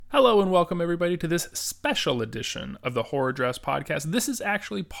Hello and welcome everybody to this special edition of the Horror Drafts podcast. This is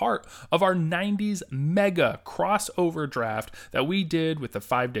actually part of our 90s mega crossover draft that we did with the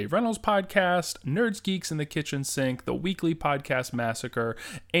 5 Day Rentals podcast, Nerds Geeks in the Kitchen Sink, the Weekly Podcast Massacre,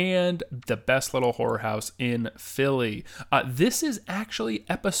 and the Best Little Horror House in Philly. This is actually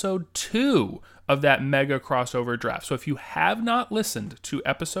episode 2 of that mega crossover draft. So if you have not listened to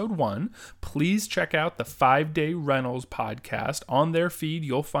episode 1, please check out the 5 Day Rentals podcast. On their feed,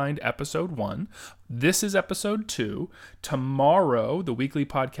 you'll find episode 1. This is episode 2. Tomorrow, the Weekly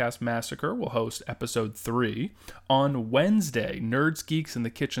Podcast Massacre will host episode 3. On Wednesday, Nerds Geeks in the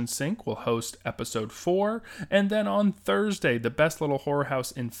Kitchen Sink will host episode 4. And then on Thursday, the Best Little Horror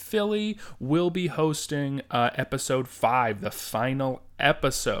House in Philly will be hosting episode 5, the final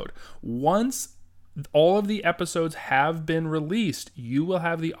episode. Once all of the episodes have been released, you will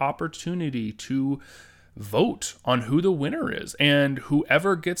have the opportunity to vote on who the winner is, and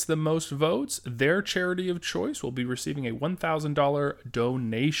whoever gets the most votes, their charity of choice will be receiving a $1,000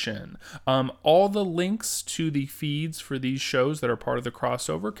 donation. All the links to the feeds for these shows that are part of the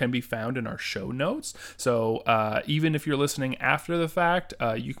crossover can be found in our show notes. So even if you're listening after the fact,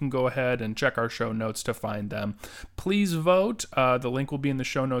 you can go ahead and check our show notes to find them. Please vote. The link will be in the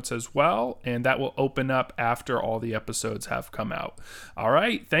show notes as well, and that will open up after all the episodes have come out. All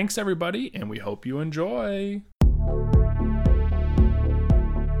right, thanks everybody, and we hope you enjoy.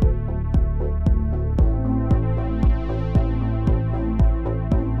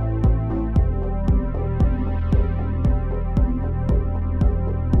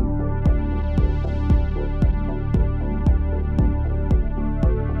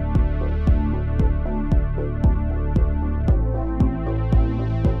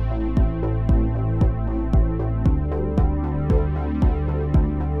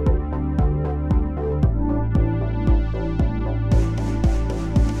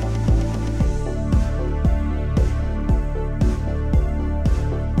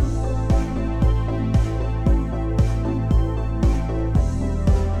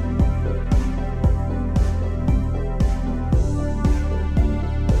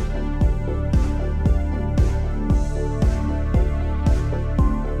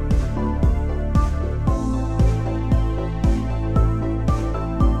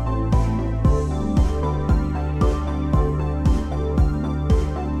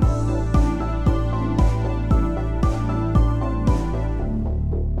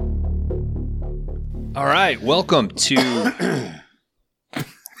 All right, welcome to...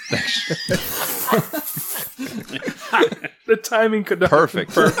 The timing could not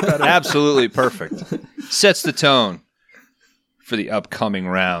perfect. Absolutely perfect. Sets the tone for the upcoming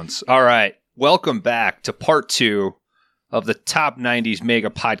rounds. All right, welcome back to part 2 of the top 90s mega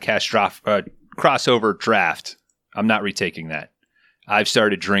podcast crossover draft. I'm not retaking that. I've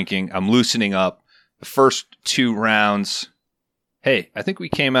started drinking. I'm loosening up. The first 2 rounds, hey, I think we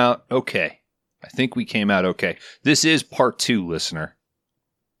came out okay. This is part 2, listener.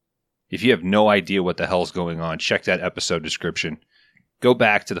 If you have no idea what the hell's going on, check that episode description. Go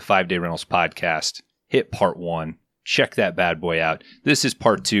back to the 5 Day Rentals podcast. Hit part 1. Check that bad boy out. This is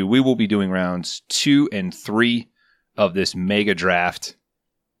part 2. We will be doing rounds 2 and 3 of this mega draft.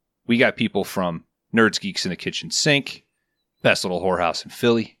 We got people from Nerds Geeks in the Kitchen Sink, Best Little Horror House in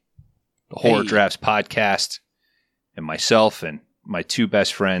Philly, the Horror Drafts podcast, and myself and my 2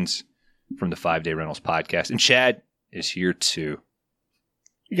 best friends from the 5 Day Rentals podcast. And Chad is here too.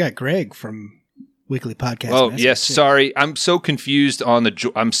 You got Greg from Weekly Podcast. Oh, yes. Sorry. I'm so confused on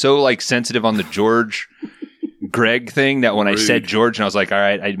I'm so sensitive on the George Greg thing that when I said George and I was like, all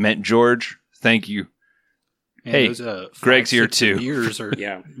right, I meant George. Thank you. Man, hey, those, Greg's here too. Years are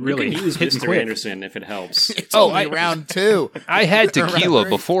really use Mr. quick. Anderson if it helps. It's only round 2. I had tequila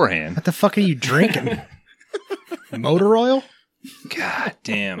beforehand. What the fuck are you drinking? Motor oil? God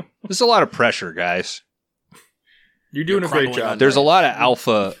damn. This is a lot of pressure, guys. You're doing a great job. There's a lot of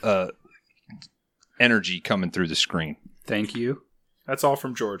alpha energy coming through the screen. Thank you. That's all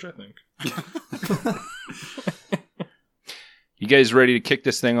from George, I think. You guys ready to kick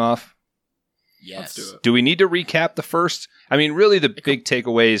this thing off? Yes. Let's do it. Do we need to recap the first? I mean, really the big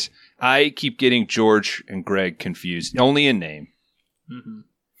takeaways, I keep getting George and Greg confused, only in name. Mm-hmm.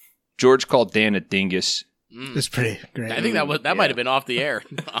 George called Dan a dingus. It's pretty great. I think that might have been off the air,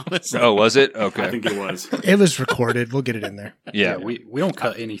 honestly. Oh, was it? Okay. I think it was. It was recorded. We'll get it in there. Yeah. We don't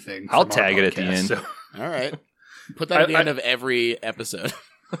cut anything. I'll from our tag it at the podcast, end. so- All right. Put that at the end of every episode.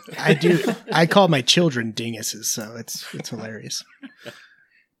 I do. I call my children dinguses, so it's hilarious.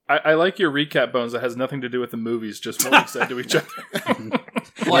 I like your recap, Bones, that has nothing to do with the movies, just what we said to each other.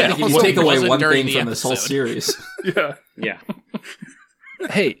 Well, I think if you Also, take away wasn't one during thing the from this whole episode. series. Yeah. Yeah.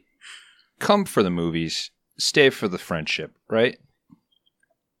 Hey, come for the movies, stay for the friendship, right?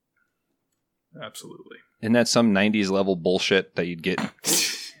 Absolutely. Isn't that some 90s level bullshit that you'd get?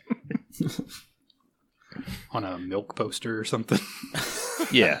 On a milk poster or something.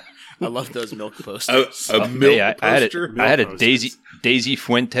 Yeah. I love those milk posters. A milk Hey, I had poster? I had a Milk Daisy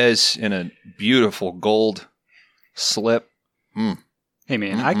Fuentes in a beautiful gold slip. Hey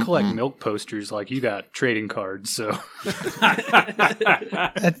man, I collect milk posters like you got trading cards, so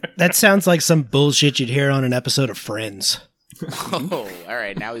That sounds like some bullshit you'd hear on an episode of Friends. Oh, all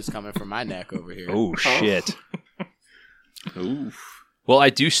right. Now he's coming for my neck over here. Oh, shit. Oof. Well, I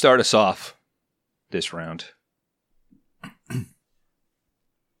do start us off this round.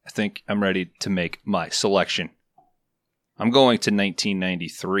 I think I'm ready to make my selection. I'm going to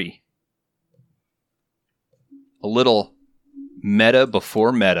 1993. A little meta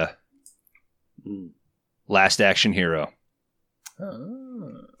before meta. Last Action Hero.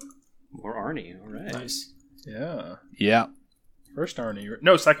 Oh, Or Arnie. All right. yeah. Yeah. First Arnie.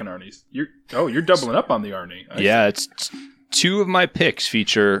 No, second Arnie's. You're doubling up on the Arnie. I Yeah, it's two of my picks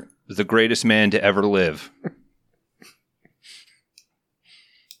feature the greatest man to ever live.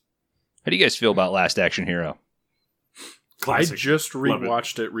 How do you guys feel about Last Action Hero? Classic. I just Love it.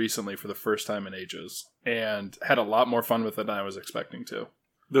 rewatched it recently for the first time in ages and had a lot more fun with it than I was expecting to.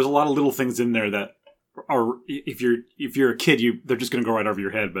 There's a lot of little things in there that are, if you're a kid, they're just going to go right over your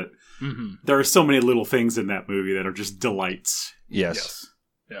head. But there are so many little things in that movie that are just delights. Yes.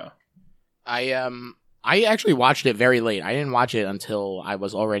 Yeah. I actually watched it very late. I didn't watch it until I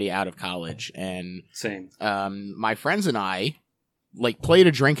was already out of college, and Same. my friends and I played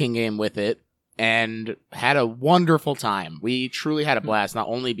a drinking game with it and had a wonderful time. We truly had a blast, not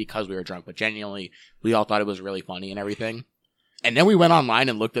only because we were drunk, but genuinely we all thought it was really funny and everything. And then we went online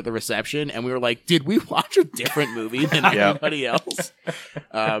and looked at the reception, and we were like, did we watch a different movie than everybody else?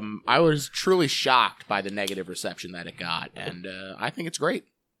 I was truly shocked by the negative reception that it got, and I think it's great.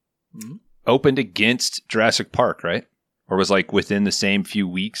 Opened against Jurassic Park, right? Or was within the same few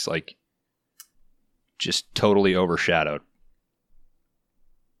weeks, just totally overshadowed.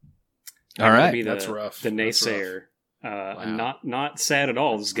 All I'm gonna right. be That's rough. The That's naysayer. Wow. Not sad at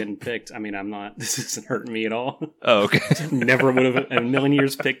all. This is getting picked. I mean, I'm not. This isn't hurting me at all. Oh, okay. Never would have in a million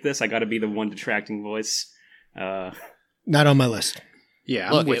years picked this. I got to be the one detracting voice. Not on my list. yeah,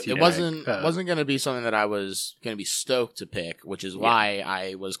 I'm Look, with it you. wasn't Derek. wasn't going to be something that I was going to be stoked to pick, which is why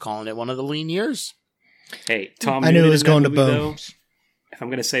I was calling it one of the lean years. Hey, Tom. I knew it Noonan was in that going to movie, Boom. though, if I'm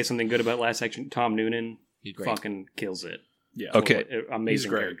going to say something good about Last Action, Tom Noonan He's great. fucking kills it. Yeah. Okay. Amazing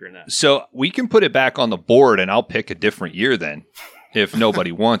great. character in that. So we can put it back on the board, and I'll pick a different year then, if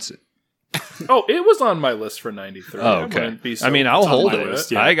nobody wants it. Oh, it was on my list for 93. Oh, I okay. wouldn't be so I mean, I'll on hold my it.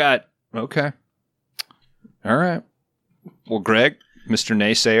 list, yeah. I got okay. All right. Well, Greg, Mr.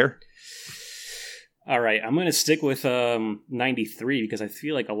 Naysayer. All right, I'm going to stick with 93 because I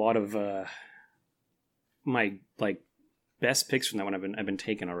feel like a lot of my best picks from that one I've been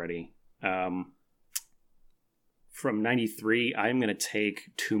taken already. From 93, I'm going to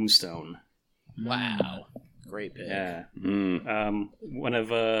take Tombstone. Wow. Great pick. Yeah. Mm. One of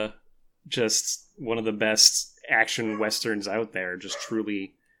the best action westerns out there. Just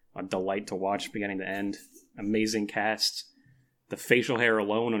truly a delight to watch beginning to end. Amazing cast. The facial hair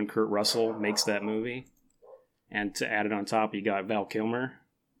alone on Kurt Russell makes that movie. And to add it on top, you got Val Kilmer.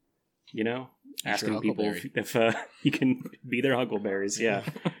 Asking people if he can be their Huckleberries. Yeah,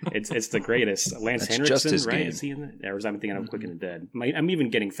 it's the greatest. Lance That's Henriksen, just his right? game. Is he in it? Or was I thinking of Quick and the Dead? I'm even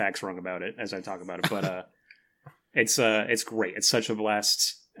getting facts wrong about it as I talk about it. But it's great. It's such a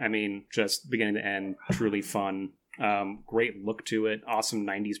blast. I mean, just beginning to end, truly fun. Great look to it. Awesome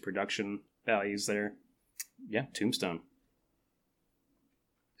 90s production values there. Yeah, Tombstone.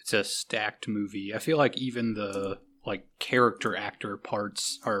 It's a stacked movie. I feel like even the character actor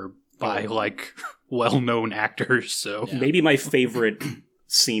parts are by well-known actors. So Maybe my favorite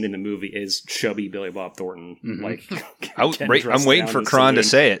scene in the movie is chubby Billy Bob Thornton. I'm waiting for Kron to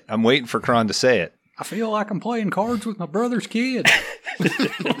say it. I'm waiting for Kron to say it. I feel like I'm playing cards with my brother's kid.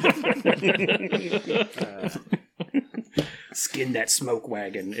 Skin that smoke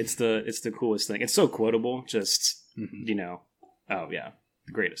wagon. It's the coolest thing. It's so quotable. Just oh yeah,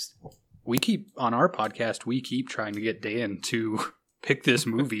 the greatest. We keep on our podcast. We keep trying to get Dan to pick this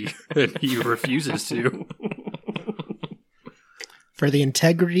movie, and he refuses to. For the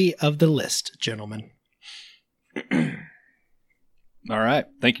integrity of the list, gentlemen. All right.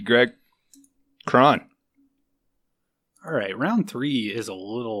 Thank you, Greg. Kron. All right, round 3 is a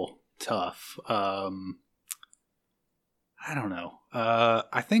little tough. I don't know.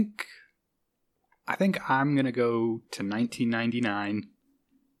 I think I'm gonna go to 1999.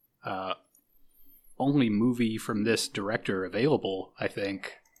 only movie from this director available, I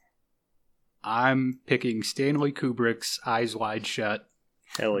think. I'm picking Stanley Kubrick's Eyes Wide Shut.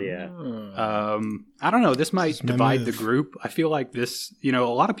 Hell yeah. I don't know. This might This is my divide the move. group. I feel like this, a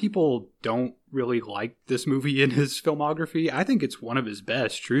lot of people don't really like this movie in his filmography. I think it's one of his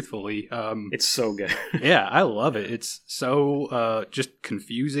best, truthfully. It's so good. Yeah, I love it. It's so just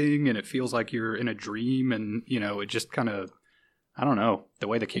confusing, and it feels like you're in a dream, and it just kind of, I don't know, the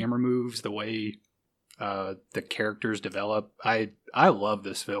way the camera moves, the way the characters develop. I love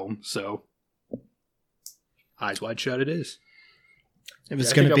this film, so Eyes Wide Shut it is. If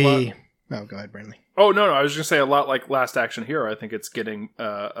it's I going to think a be... Oh, go ahead, Brandley. Oh no, I was just gonna say a lot like Last Action Hero. I think it's getting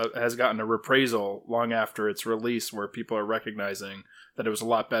has gotten a reprisal long after its release, where people are recognizing that it was a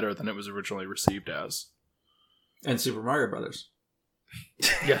lot better than it was originally received as. And Super Mario Brothers.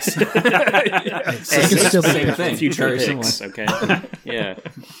 Yes, Hey, it's still the same thing. Future Very picks, similar. okay? Yeah.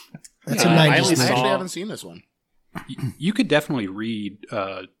 That's a I 90s only movie. I actually saw- haven't seen this one. You could definitely read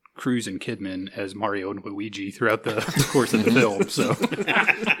Cruz and Kidman as Mario and Luigi throughout the course of the film. So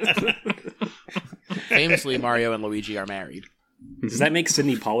Famously, Mario and Luigi are married. Does that make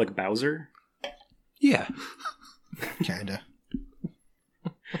Sidney Pollack Bowser? yeah, Kinda.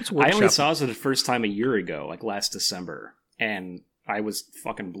 I only saw this for the first time a year ago, like last December, and I was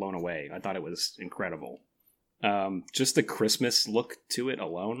fucking blown away. I thought it was incredible. Just the Christmas look to it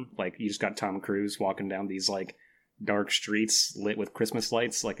alone, like you just got Tom Cruise walking down these like dark streets lit with Christmas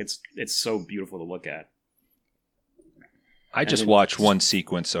lights. Like it's so beautiful to look at. I just then- watch one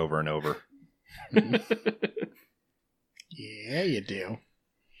sequence over and over. Yeah, you do.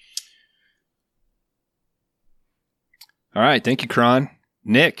 All right, thank you, Kron.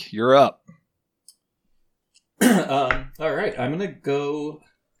 Nick, you're up. All right, I'm gonna go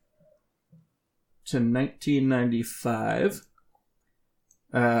to 1995.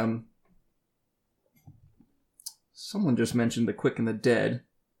 Someone just mentioned The Quick and the Dead.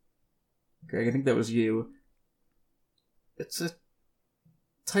 Greg, I think that was you. It's a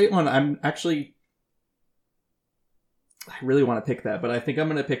tight one. I really want to pick that, but I think I'm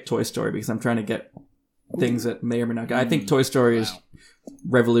going to pick Toy Story because I'm trying to get things that may or may not go. I think Toy Story is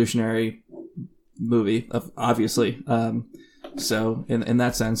revolutionary movie, obviously. So in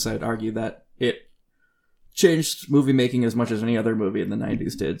that sense, I'd argue that it changed movie making as much as any other movie in the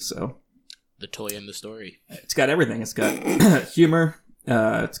 90s did. So The toy and the story. it's got everything. It's got humor.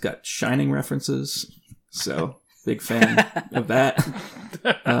 It's got Shining references. So big fan of that.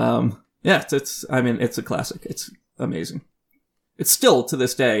 Yeah, it's a classic. It's amazing. It's still, to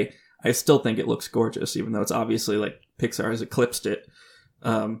this day, I still think it looks gorgeous, even though it's obviously like Pixar has eclipsed it.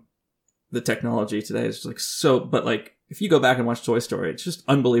 The technology today is like so, but like if you go back and watch Toy Story, it's just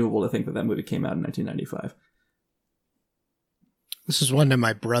unbelievable to think that movie came out in 1995. This is one that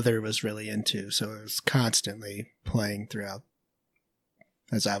my brother was really into, so it was constantly playing throughout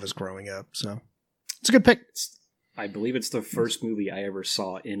as I was growing up. So it's a good pick. I believe it's the first movie I ever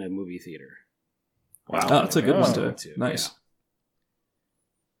saw in a movie theater. Wow, oh, that's a good one Yeah. too. Nice.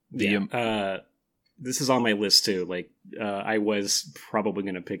 This is on my list too. Like, I was probably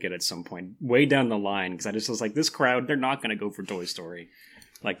going to pick it at some point, way down the line, because I just was like, this crowd, they're not going to go for Toy Story.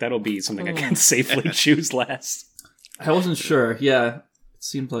 Like, that'll be something I can safely choose last. I wasn't sure. Yeah, it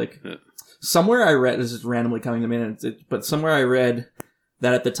seemed like somewhere I read, this is randomly coming to me, but somewhere I read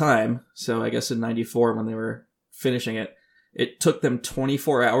that at the time, so I guess in 94 when they were finishing it, it took them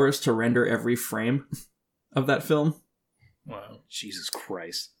 24 hours to render every frame of that film. Wow. Jesus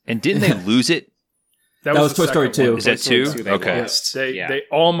Christ. And didn't they lose it? That was the Toy Story second 2. one. Is that Toy Story 2? 2 they Okay. lost. They they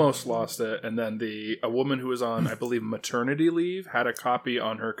almost lost it, and then a woman who was on, I believe, maternity leave had a copy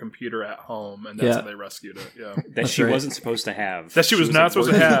on her computer at home, and that's Yeah. how they rescued it. Yeah, That That's she right. wasn't supposed to have. That she was not supposed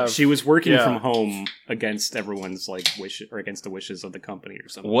to working- have. She was working Yeah. from home against everyone's like wish or against the wishes of the company or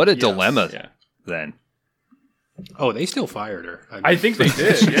something. What a Yes. dilemma Yeah. then. Oh, they still fired her. I think they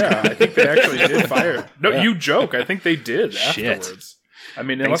did. Yeah, I think they actually did fire. No, you joke. I think they did Shit. afterwards. I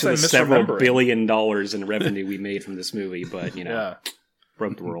mean, Thanks unless to I the several misremember. $billion in revenue we made from this movie, but Yeah.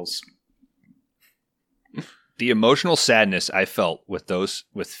 broke the rules. The emotional sadness I felt with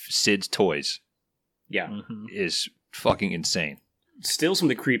Sid's toys Yeah, Mhm. is fucking insane. still some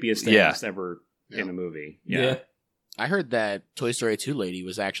of the creepiest things Yeah. ever in a movie. Yeah. I heard that Toy Story 2 lady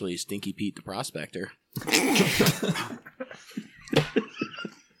was actually Stinky Pete the Prospector.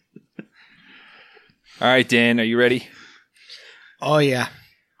 All right, Dan, are you ready? Oh yeah.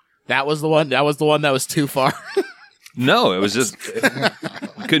 That was the one that was too far. No, it was just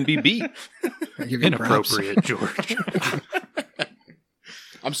couldn't be beat. I give you props. Inappropriate, George.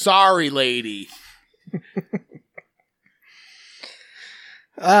 I'm sorry, lady.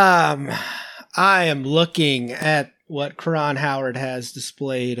 I am looking at what Karan Howard has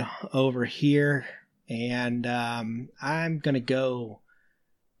displayed over here, and I'm going to go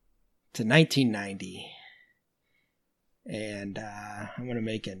to 1990. And I'm going to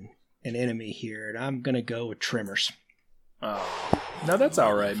make an enemy here, and I'm going to go with Tremors. Oh, no, that's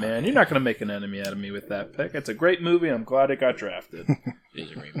all right, man. You're not going to make an enemy out of me with that pick. It's a great movie. I'm glad it got drafted. It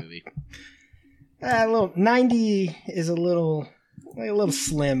is a great movie. A little 90 is a little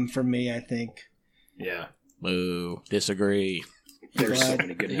slim for me, I think. Yeah. Boo. Disagree. There's so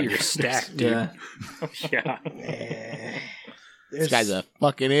many good You're movies. stacked, dude. Yeah. This guy's a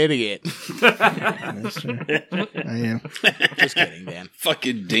fucking idiot. That's true. I am. Just kidding, Dan.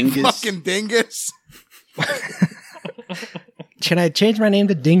 Fucking dingus. Fucking dingus. Should I change my name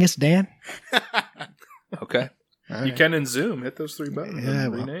to Dingus Dan? Okay. All You right. can in Zoom. Hit those 3 buttons Yeah, I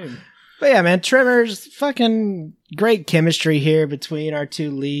and will. rename. But yeah, man, Tremors, fucking great chemistry here between our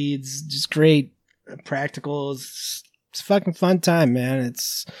two leads. Just great practicals. It's a fucking fun time, man.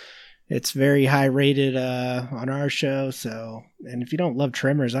 It's very high rated on our show. So, and if you don't love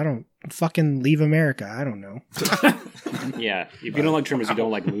Tremors, I don't fucking leave America. I don't know. Yeah. If you don't like Tremors, you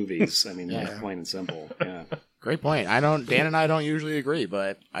don't like movies. I mean, that's plain and simple. Yeah. Great point. Dan and I don't usually agree,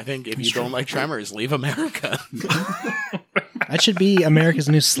 but I think if you don't like Tremors, leave America. That should be America's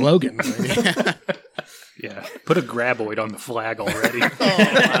new slogan. Yeah. Put a graboid on the flag already.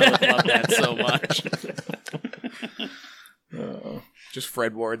 I would love that so much. Just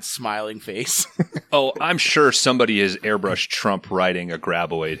Fred Ward's smiling face. Oh, I'm sure somebody has airbrushed Trump riding a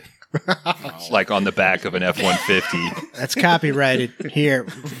graboid, like on the back of an F-150. That's copyrighted. Here,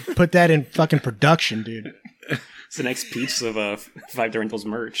 put that in fucking production, dude. It's the next piece of Five Day Rentals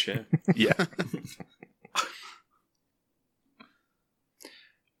merch. Yeah. Yeah.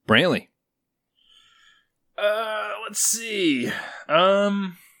 Brantley. Let's see.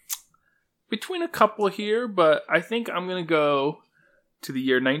 Between a couple here, but I think I'm going to go to the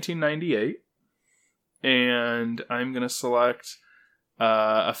year 1998. And I'm going to select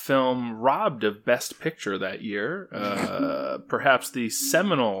a film robbed of Best Picture that year. Perhaps the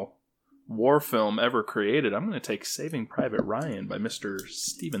seminal war film ever created. I'm going to take Saving Private Ryan by Mr.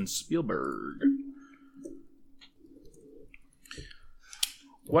 Steven Spielberg.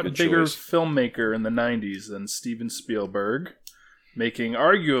 What Good bigger choice. filmmaker in the 90s than Steven Spielberg, making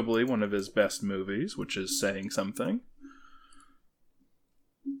arguably one of his best movies, which is saying something.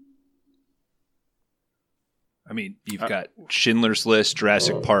 I mean, you've got Schindler's List,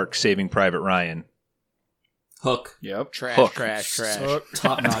 Jurassic Park, Saving Private Ryan. Hook. Yep. Trash, Hook. trash.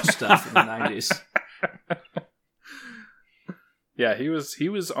 Top notch stuff in the 90s. Yeah, he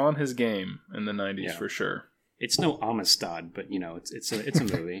was on his game in the 90s Yeah. for sure. It's no Amistad, but you know, it's a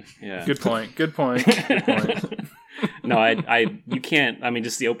movie. Yeah. Good point. Good point. Good point. No, you can't. I mean,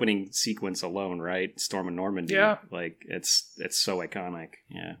 just the opening sequence alone, right? Storm of Normandy. Yeah. Like it's so iconic.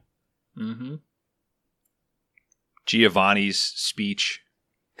 Yeah. Mm-hmm. Giovanni's speech.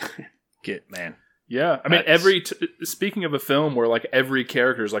 Man. Yeah, I mean, That's- speaking of a film where like every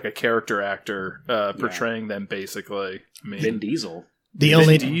character is like a character actor portraying them, basically. I mean, Vin Diesel. The Vin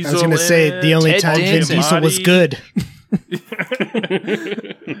only I Diesel was going to say in the only Ted time Vin Danson. Diesel was good.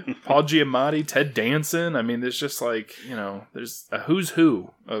 Paul Giamatti, Ted Danson. I mean, there's just like, you know, there's a who's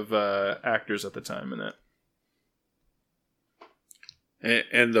who of actors at the time in that.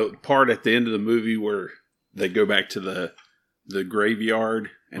 And the part at the end of the movie where they go back to the graveyard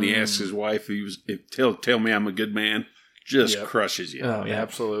and he asks his wife, tell me I'm a good man, just Yep. crushes you. Oh, yeah.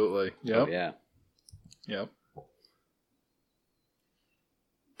 Absolutely. Yep. Oh, yeah. Yep.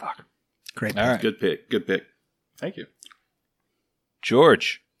 Great. All right. Good pick. Good pick. Thank you.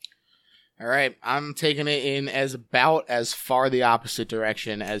 George. All right, I'm taking it in about as far the opposite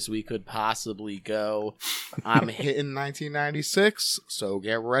direction as we could possibly go. I'm hitting 1996, so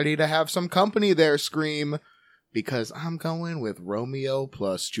get ready to have some company there, Scream, because I'm going with Romeo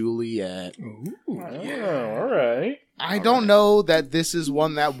plus Juliet. Oh, all right. I don't know that this is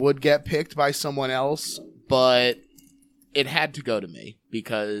one that would get picked by someone else, but it had to go to me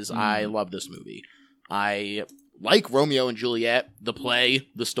because I love this movie. I like Romeo and Juliet, the play,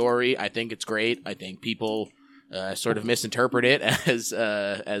 the story. I think it's great. I think people sort of misinterpret it as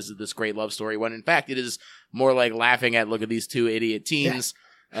this great love story, when in fact it is more like laughing at, look at these two idiot teens.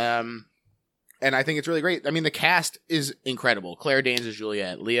 And I think it's really great. I mean, the cast is incredible. Claire Danes as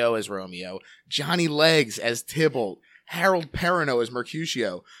Juliet, Leo as Romeo, Johnny Legs as Tybalt, Harold Perrineau as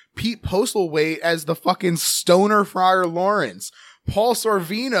Mercutio, Pete Postlethwaite as the fucking stoner Friar Lawrence, Paul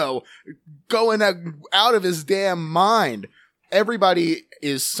Sorvino going out of his damn mind. Everybody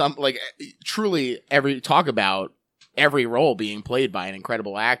is truly talk about every role being played by an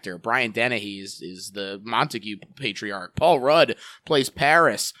incredible actor. Brian Dennehy is the Montague patriarch. Paul Rudd plays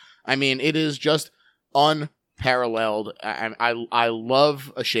Paris. I mean, it is just unparalleled. I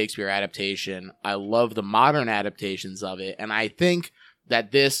love a Shakespeare adaptation. I love the modern adaptations of it. And I think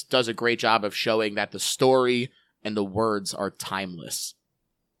that this does a great job of showing that the story and the words are timeless.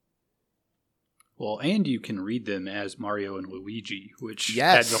 Well, and you can read them as Mario and Luigi, which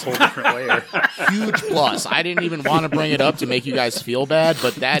Yes. adds a whole different layer. Huge plus. I didn't even want to bring it up to make you guys feel bad,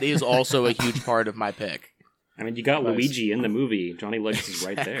 but that is also a huge part of my pick. I mean, you got Luigi in the movie. Johnny Legs is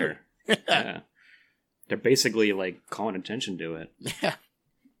right there. Yeah. They're basically like calling attention to it. Yeah.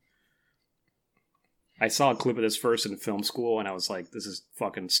 I saw a clip of this first in film school, and I was like, "This is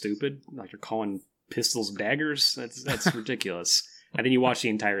fucking stupid." Like, you're calling pistols daggers. That's ridiculous. And then you watch the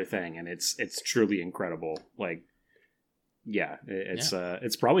entire thing, and it's truly incredible. Like, yeah,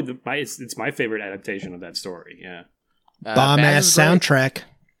 it's probably it's my favorite adaptation of that story. Yeah, Bomb-ass soundtrack.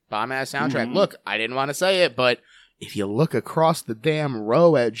 Bomb-ass soundtrack. Look, I didn't want to say it, but if you look across the damn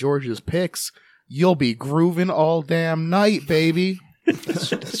row at George's picks, you'll be grooving all damn night, baby.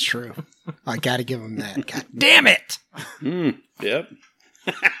 That's true. I gotta give him that. God damn it! Yep.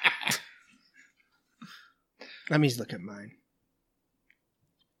 Let me look at mine.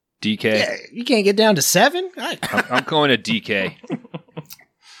 DK. Yeah, you can't get down to 7? I'm going to DK.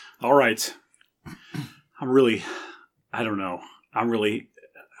 All right. I don't know.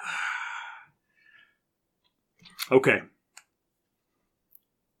 Okay.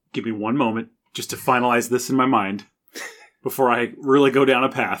 Give me one moment just to finalize this in my mind before I really go down a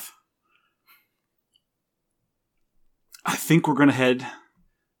path. I think we're going to head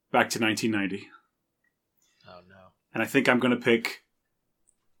back to 1990. Oh, no. And I think I'm going to pick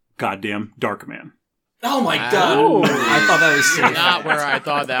goddamn Darkman. Oh my god! I thought that was safe. Not where I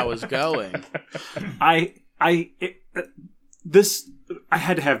thought that was going. I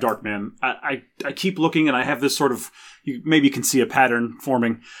had to have Darkman. I keep looking, and I have this sort of, you maybe can see a pattern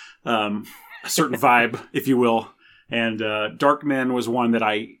forming, a certain vibe, if you will. And Darkman was one that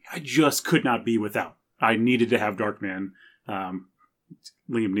I just could not be without. I needed to have Darkman. Liam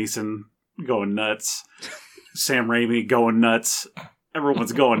Neeson going nuts. Sam Raimi going nuts.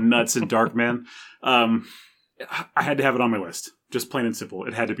 Everyone's going nuts in Darkman. I had to have it on my list. Just plain and simple.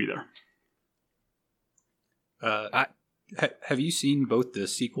 It had to be there. Have you seen both the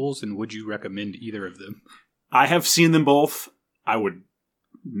sequels, and would you recommend either of them? I have seen them both. I would...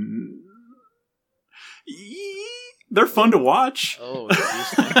 They're fun to watch. Oh,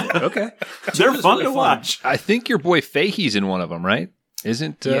 Okay. They're fun to watch. I think your boy Fahey's in one of them, right?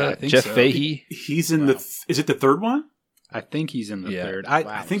 Isn't I think Jeff so. Fahey? He's in is it the third one? I think he's in the Yeah. third.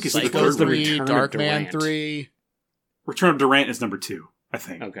 I think it's the Psycho third 3, one. Darkman 3. Return of Durant is number 2, I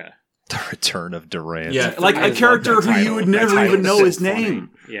think. okay. The Return of Durant. Yeah, Like I a love character that who you title. would That never title even is know so his funny. name.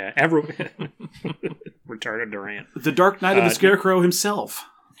 Yeah, Return of Durant. The Dark Knight of the Scarecrow himself.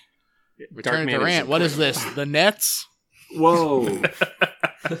 Return Darkman of Durant. What is this? The Nets? Whoa.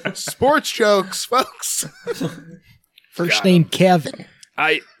 Sports jokes, folks. First name Kevin.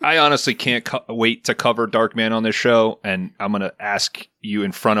 I honestly can't wait to cover Darkman on this show, and I'm going to ask you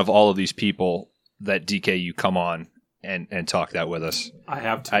in front of all of these people that DK you come on and talk that with us. I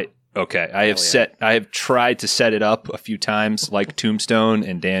have to. I have tried to set it up a few times like Tombstone,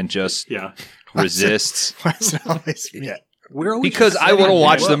 and Dan just resists. Why is it always me? Because I want to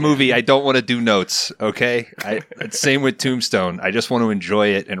watch the movie. I don't want to do notes, okay? Same with Tombstone. I just want to enjoy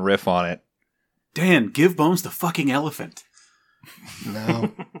it and riff on it. Dan, give Bones the fucking elephant.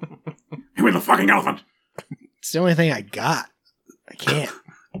 No. Give me the fucking elephant. It's the only thing I got. I can't.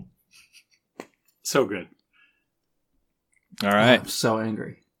 So good. All right. I'm so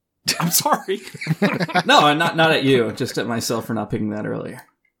angry. I'm sorry. No, not at you. Just at myself for not picking that earlier.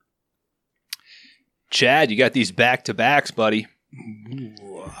 Chad, you got these back-to-backs, buddy.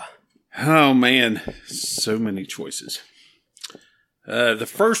 Oh man, so many choices. The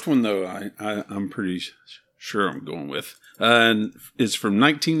first one though, I'm pretty sure I'm going with, is from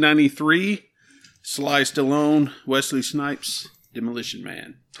 1993. Sly Stallone, Wesley Snipes, Demolition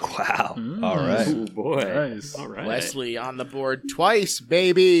Man. Wow. All right. Oh boy. Nice. All right. Wesley on the board twice,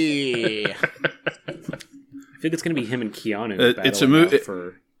 baby. I think it's going to be him and Keanu. It's a battling movie- out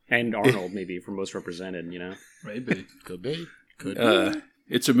for, and Arnold maybe for most represented. You know. Maybe. Could be. Could be.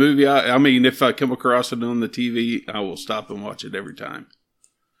 It's a movie. I mean, if I come across it on the TV, I will stop and watch it every time.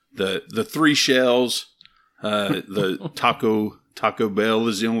 The three shells, the Taco Bell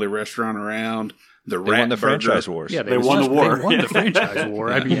is the only restaurant around. The They won the Rat franchise Burger. wars. Yeah, They won the war. They won the franchise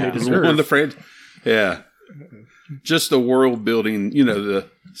war. I mean, they They deserve. won the franchise. Yeah, just the world building. You know, the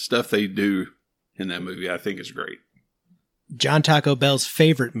stuff they do in that movie, I think is great. John Taco Bell's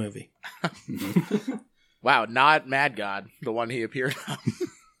favorite movie. Wow, not Mad God, the one he appeared on.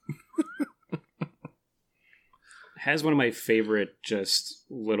 Has one of my favorite, just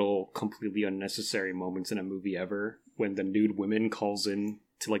little completely unnecessary moments in a movie ever when the nude woman calls in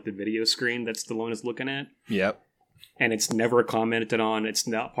to like the video screen that Stallone is looking at, Yep. and it's never commented on. It's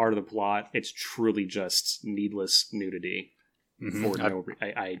not part of the plot. It's truly just needless nudity. For no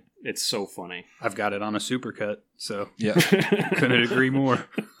it's so funny. I've got it on a supercut, so Yeah. couldn't agree more.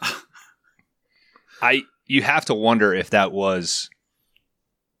 You have to wonder if that was,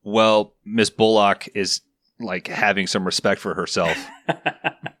 well, Miss Bullock is like having some respect for herself,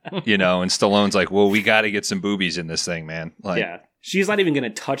 and Stallone's like, well, we got to get some boobies in this thing, man. Like, Yeah. She's not even going to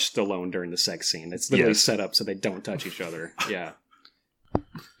touch Stallone during the sex scene. It's literally set up so they don't touch each other. Yeah.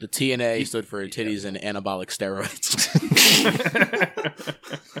 The TNA stood for titties and anabolic steroids.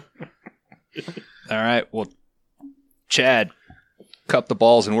 all right, well, Chad, cup the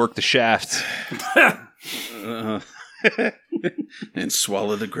balls and work the shaft. And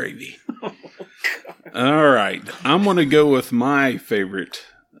swallow the gravy. All right. I'm going to go with my favorite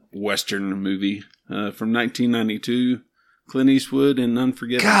Western movie from 1992, Clint Eastwood and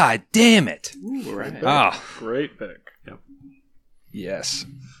Unforgiven. God damn it. Ooh, right. Ah, Great pick. yes.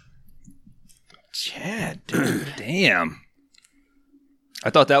 Chad, dude. Damn. I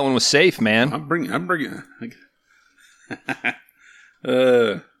thought that one was safe, man. I'm bringing.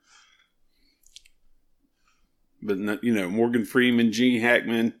 But Morgan Freeman, Gene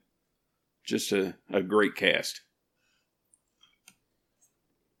Hackman, just a great cast.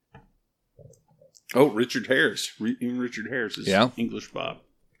 Oh, Richard Harris. Even Richard Harris is English Bob.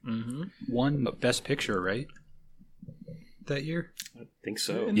 Mm-hmm. Won Best Picture, right? That year? I think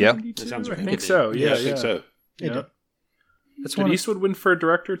so. Yeah. That sounds I right. think so. Yeah, I think so. Yeah. That's Did one. Eastwood win for a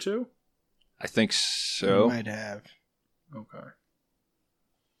director too? I think so. Might have. Okay.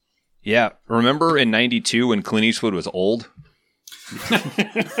 Yeah. Remember in 92 when Clint Eastwood was old?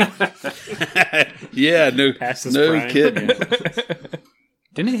 Yeah, no prime. kidding.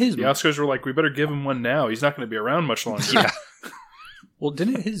 Didn't his The Oscars were like, we better give him one now. He's not going to be around much longer.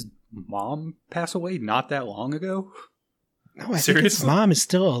 didn't his mom pass away not that long ago? No, I think his Seriously? mom is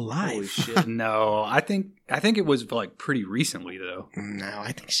still alive. Holy shit! No, I think it was like pretty recently though. No,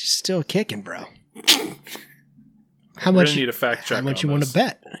 I think she's still kicking, bro. We're How going much? to need a fact check. How much on you want this. to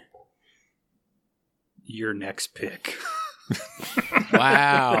bet? Your next pick.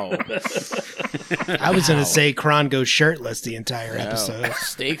 Wow. I was gonna say Kron goes shirtless the entire No. episode.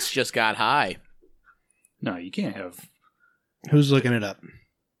 Stakes just got high. No, you can't have. Who's looking it up?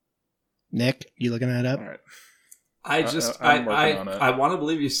 Nick, you looking that up? All right. I'm working on it. I want to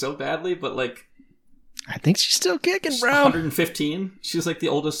believe you so badly, but like I think she's still kicking, bro. 115. She's like the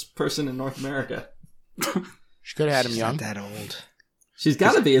oldest person in North America. She could have had him She's young. not that old. She's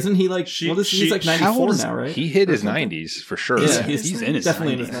got to be, isn't he? Like, he's like how 94 old is- now, right? He hit his Or something? 90s for sure. Yeah, He's in his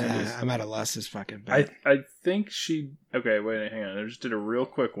definitely in his 90s. 90s. I'm at a loss this fucking I bet. think she. Okay, wait, hang on. I just did a real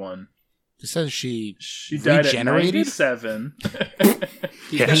quick one. It says she She died at Regenerated? 97.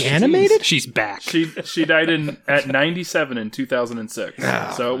 He animated? She's back. She died at 97 in 2006.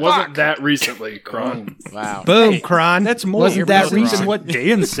 So it wasn't that recently, Kron. wow. Boom, Kron. That's more Wasn't that reason recent? what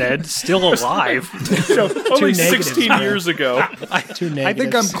Dan said. Still alive. So only negatives, 16 bro. years ago. Two I think I'm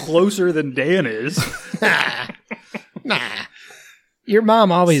negatives. closer than Dan is. Nah. Your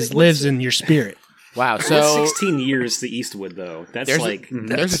mom always lives in your spirit. Wow. That's So 16 years to Eastwood, though. That's there's like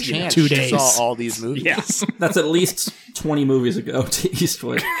there's a chance 2 she days. saw all these movies. yes. That's at least 20 movies ago to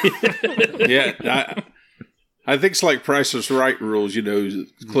Eastwood. Yeah, I think it's like Price is Right rules.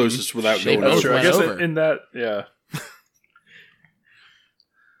 Closest without Shade going That's Both true. I went guess over. in that, yeah.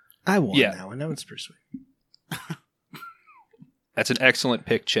 I won Yeah. that one. That one's pretty sweet. That's an excellent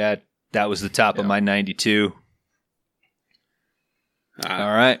pick, Chad. That was the top of my 92. All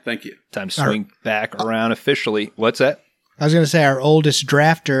right. Thank you. Time to swing back around officially. What's that? I was going to say our oldest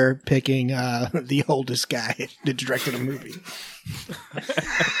drafter picking the oldest guy that directed a movie.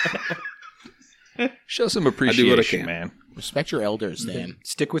 Show some I do what I appreciation, can. man. Respect your elders, Dan.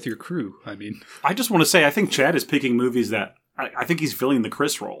 Stick with your crew. I mean, I just want to say, I think Chad is picking movies that I think he's filling the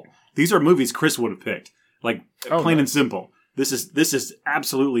Chris role. These are movies Chris would have picked, like plain and simple. This is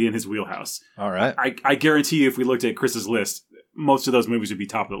absolutely in his wheelhouse. All right. I guarantee you, if we looked at Chris's list, most of those movies would be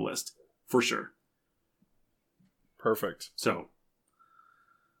top of the list for sure. Perfect. So,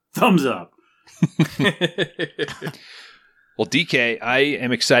 thumbs up. Well, DK, I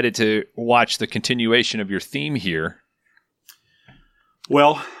am excited to watch the continuation of your theme here.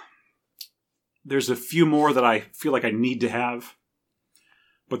 Well, there's a few more that I feel like I need to have,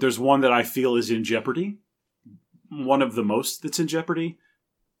 but there's one that I feel is in jeopardy. one of the most that's in jeopardy.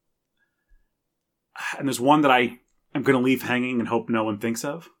 And there's one that I am going to leave hanging and hope no one thinks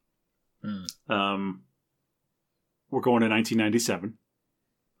of. We're going to 1997.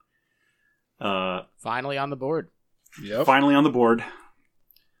 Finally on the board. Yep. Finally on the board.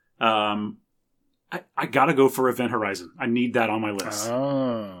 I gotta go for Event Horizon. I need that on my list.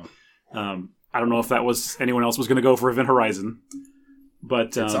 Oh. I don't know if anyone else was going to go for Event Horizon,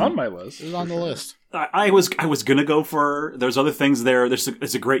 but It's on my list. It's on the list. I was gonna go for. There's other things there. It's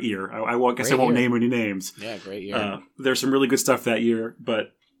a great year. I guess Great I won't year. name any names. Yeah, great year. There's some really good stuff that year,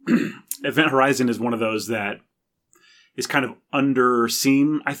 but Event Horizon is one of those that is kind of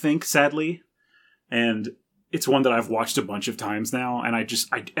underseen, I think, sadly, and it's one that I've watched a bunch of times now. And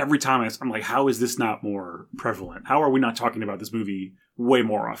every time I'm like, how is this not more prevalent? How are we not talking about this movie way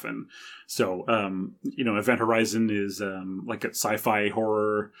more often? So, Event Horizon is like a sci-fi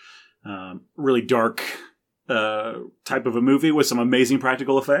horror. Really dark type of a movie with some amazing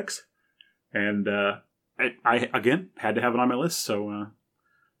practical effects, and I again had to have it on my list. So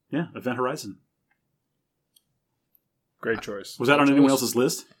Event Horizon. Great choice. Was that on anyone else's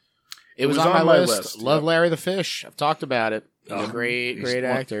list? It was on my list. Love Larry the Fish. I've talked about it. He's a great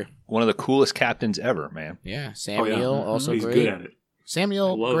actor. One of the coolest captains ever, man. Yeah, Sam Neill, also He's great. good at it. Sam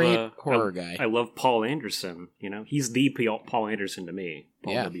Neill, great horror guy. I love Paul Anderson. He's the Paul Anderson to me.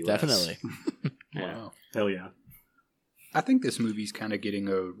 Paul Yeah, W.S. definitely. Yeah. Wow. Hell yeah. I think this movie's kind of getting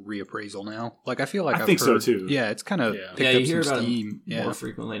a reappraisal now. Like, I feel like I I've think so, heard- too. Yeah, it's kind of Yeah. picked Yeah, up you hear some about steam. it more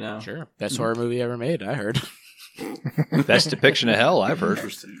frequently now. Sure. Best horror movie ever made, I heard. Best depiction of hell I've heard.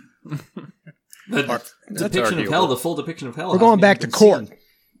 The depiction of hell, the full depiction of hell. We're going hasn't back even to court.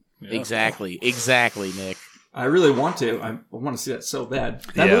 been seen. Exactly, Nick. I really want to. I want to see that so bad.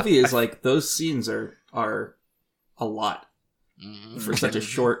 That Yeah. movie is like, those scenes are a lot for such a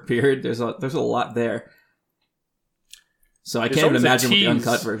short period. There's a lot there. So I There's can't even always a imagine what the tease.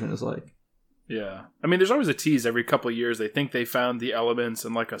 uncut version is like. Yeah. I mean, there's always a tease every couple of years. They think they found the elements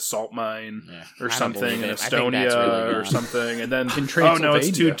in like a salt mine Yeah. I or don't something believe in it. I think that's Estonia really or gone. something. And then, In oh no, it's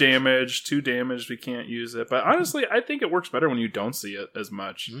too Transylvania. damaged, we can't use it. But honestly, I think it works better when you don't see it as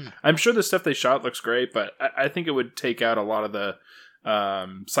much. Mm. I'm sure the stuff they shot looks great, but I think it would take out a lot of the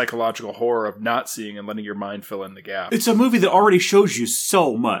psychological horror of not seeing and letting your mind fill in the gap. It's a movie that already shows you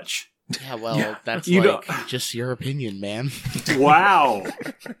so much. Yeah, well, that's You like don't- just your opinion, man. Wow.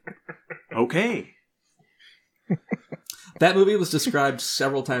 Okay. That movie was described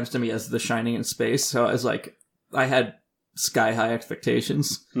several times to me as The Shining in space. So I was like, I had sky high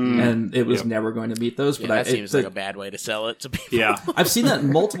expectations, and it was never going to meet those. Yeah, But that seems like a bad way to sell it to people. Yeah. I've seen that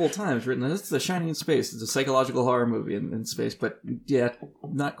multiple times written. It's The Shining in space. It's a psychological horror movie in space, but yeah,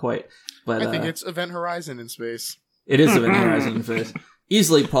 not quite. But I think it's Event Horizon in space. it is Event Horizon in space.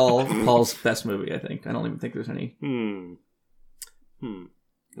 Easily Paul's best movie. I think. I don't even think there's any.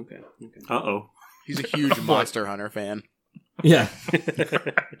 Okay. Uh-oh. He's a huge Monster Hunter fan. Yeah,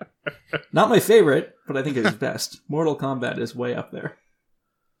 not my favorite, but I think it is best. Mortal Kombat is way up there.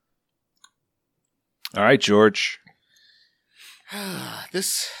 All right, George.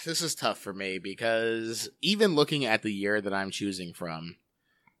 This is tough for me because even looking at the year that I'm choosing from,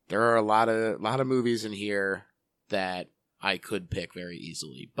 there are a lot of movies in here that I could pick very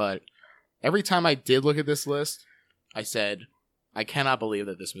easily. But every time I did look at this list, I said, I cannot believe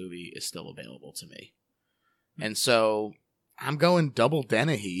that this movie is still available to me. And so I'm going double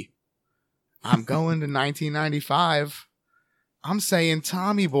Dennehy. I'm going to 1995. I'm saying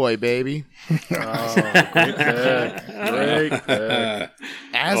Tommy Boy, baby. Oh, great pick. Great pick.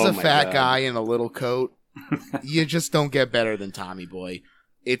 As Oh a my fat God. guy in a little coat, you just don't get better than Tommy Boy.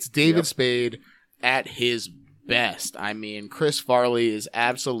 It's David Spade at his best. I mean, Chris Farley is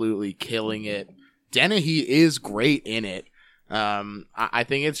absolutely killing it. Dennehy is great in it. I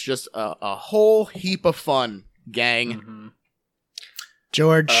think it's just a whole heap of fun, gang.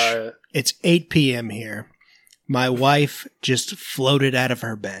 George, it's 8 p.m. here. My wife just floated out of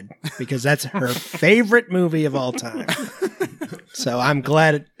her bed because that's her favorite movie of all time. So I'm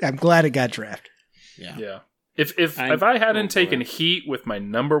glad it got drafted. Yeah. If I hadn't taken Heat with my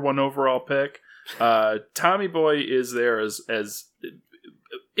number one overall pick, Tommy Boy is there as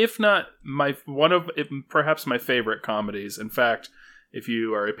if not perhaps my favorite comedies. In fact, if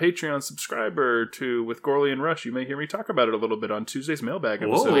you are a Patreon subscriber to With Gorley and Rush, you may hear me talk about it a little bit on Tuesday's mailbag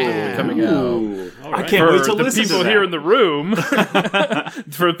episode that will be coming out. Ooh, all I right. can't For wait to the listen to people that. here in the room,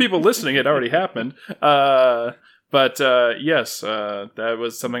 for the people listening, it already happened. But yes, that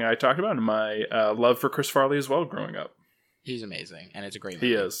was something I talked about in my love for Chris Farley as well growing up. He's amazing, and it's a great movie.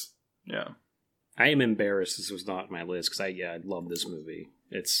 He is. Yeah. I am embarrassed this was not on my list because I love this movie.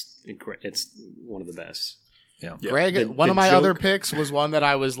 It's one of the best. Yeah. Greg, The- one the of my other joke- picks was one that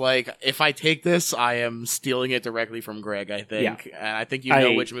I was like, if I take this, I am stealing it directly from Greg, I think. Yeah. And I think you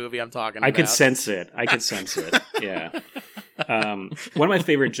know I- which movie I'm talking I about. could sense it. Yeah. One of my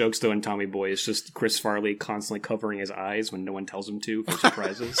favorite jokes, though, in Tommy Boy is just Chris Farley constantly covering his eyes when no one tells him to for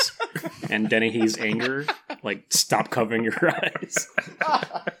surprises. And Dennehy's anger, like, stop covering your eyes.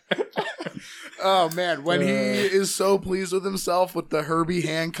 Oh, man. When he is so pleased with himself with the Herbie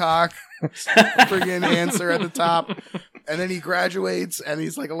Hancock friggin' answer at the top. And then he graduates, and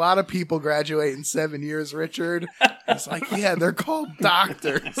he's like, a lot of people graduate in 7 years, Richard. He's like, yeah, they're called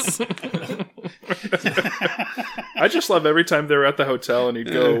doctors. I just love every time they're at the hotel and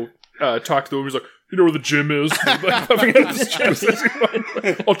he'd go talk to them. He's like, you know where the gym is? Like, puffing out his chest.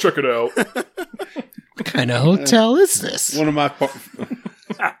 I'll check it out. What kind of hotel is this? One of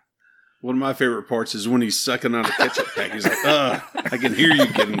my favorite parts is when he's sucking on a ketchup pack. He's like, I can hear you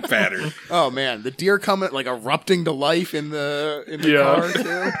getting fatter. Oh, man. The deer coming, like, erupting to life in the Yeah. car,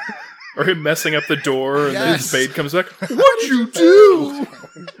 too. Or him messing up the door and then Yes. Spade comes back. What'd you do?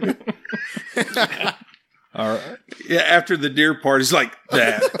 All right. Yeah, after the deer part, he's like,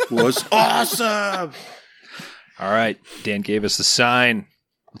 that was awesome. All right. Dan gave us the sign.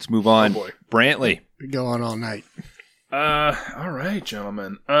 Let's move on. Oh, boy. Brantley. We go on all night. All right,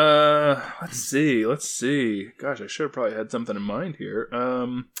 gentlemen. Let's see. Gosh, I should have probably had something in mind here.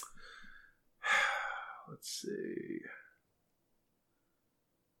 Let's see.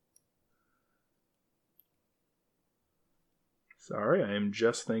 Sorry, I am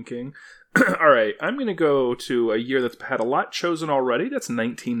just thinking. All right, I'm going to go to a year that's had a lot chosen already. That's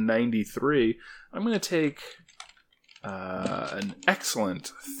 1993. I'm going to take an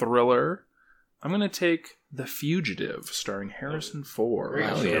excellent thriller. I'm going to take The Fugitive, starring Harrison Ford.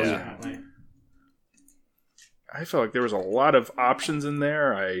 Oh, yeah. I felt like there was a lot of options in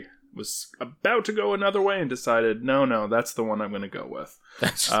there. I was about to go another way and decided, no, that's the one I'm going to go with.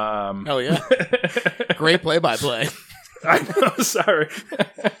 Hell yeah. Great play-by-play. I know, sorry.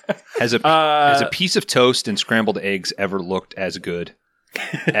 Has a piece of toast and scrambled eggs ever looked as good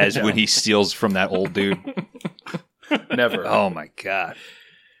as when he steals from that old dude? Never. Oh, my God.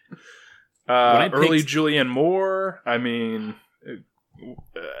 Early picked- Julianne Moore. I mean, it's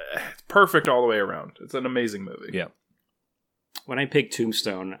perfect all the way around. It's an amazing movie. Yeah. When I picked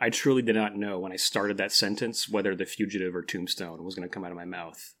Tombstone, I truly did not know when I started that sentence whether The Fugitive or Tombstone was going to come out of my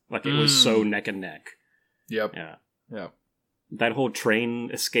mouth. Like, it was so neck and neck. Yep. Yeah. Yep. That whole train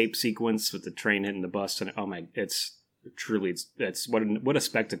escape sequence with the train hitting the bus, and it's what a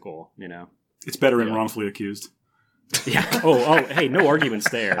spectacle, you know. It's better in Wrongfully Accused. Yeah. Oh, hey, no arguments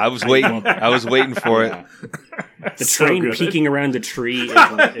there. I was waiting for it. Yeah. The So train good. peeking around the tree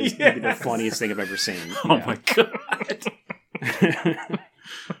is maybe the funniest thing I've ever seen. Oh Yeah. my god.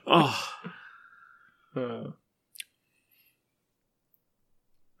 Oh.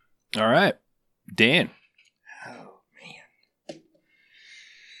 All right. Dan. Oh,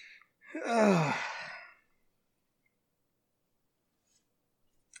 man.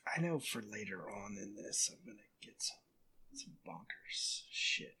 I know for later on in this, I'm going to get some bonkers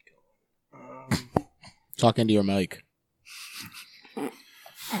shit going. Talking to your mic.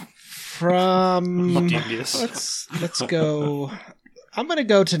 From Genius. let's go. I'm going to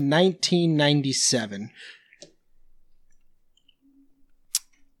go to 1997.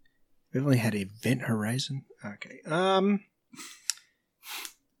 We've only had Event Horizon. Okay.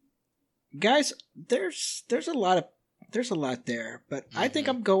 Guys, there's a lot there, but I think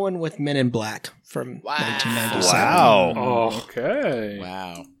I'm going with Men in Black from 1997. Wow. Oh, Okay.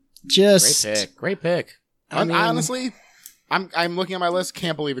 Wow. Just Great pick. I mean- Honestly, I'm looking at my list.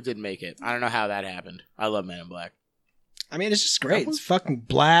 Can't believe it didn't make it. I don't know how that happened. I love Men in Black. I mean, it's just great. It's fucking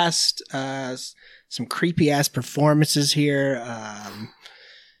blast. Some creepy ass performances here.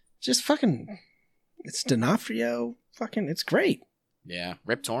 Just fucking, it's D'Onofrio. Fucking, it's great. Yeah.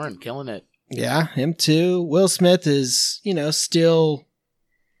 Rip Torn, killing it. Yeah, him too. Will Smith is, still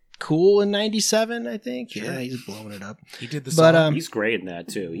cool in 97, I think. Sure. Yeah, he's blowing it up. He did the But, song. he's great in that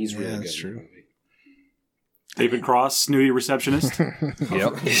too. He's really Yeah, good. that's in true. that movie. David Cross, Snooty Receptionist. Yep.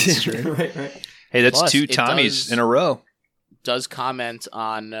 It's true. right. Hey, that's Plus, two it Tommies does- in a row. Does comment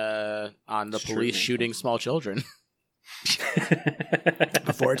on the police shooting small children.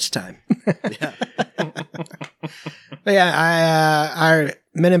 Before it's time. Yeah. But yeah, I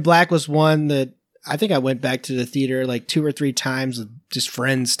Men in Black was one that I think I went back to the theater like 2 or 3 times with just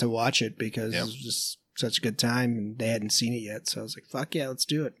friends to watch it because it was just such a good time and they hadn't seen it yet. So I was like, fuck yeah, let's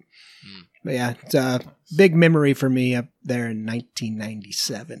do it. But yeah, it's a big memory for me up there in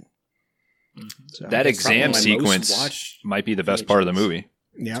 1997. So, That It's probably exam my most sequence watched might be the best part of the VHS. movie.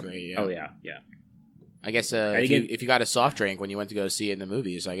 yep. Great, Oh yeah, yeah. I guess if you got a soft drink when you went to go see it in the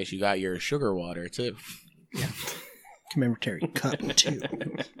movies, I guess you got your sugar water too. Commemorative cup too.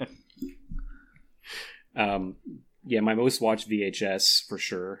 Yeah, my most watched VHS for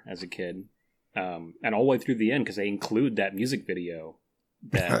sure as a kid, and all the way through the end because they include that music video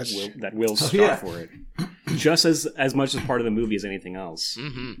that Will shot for it, just as much as part of the movie as anything else.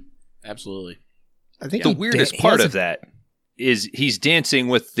 Mm-hmm. Absolutely. I think The weirdest part of that is he's dancing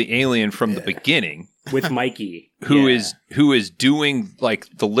with the alien from the beginning, With Mikey, who is doing like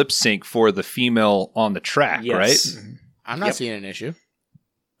the lip sync for the female on the track, Yes. right? I'm not seeing an issue.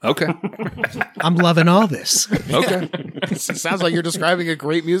 Okay. I'm loving all this. Okay. It sounds like you're describing a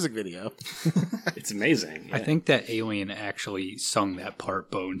great music video. It's amazing. I think that alien actually sung that part,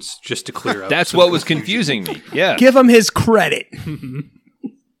 Bones, just to clear up. That's some what was confusion. confusing me. Yeah. Give him his credit.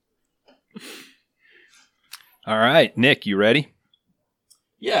 All right, Nick, you ready?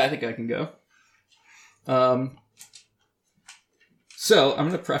 Yeah, I think I can go. So I'm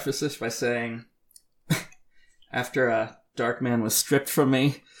going to preface this by saying, after Darkman was stripped from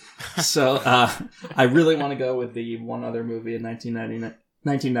me, so I really want to go with the one other movie in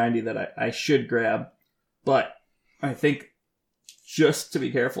 1990 that I should grab, but I think just to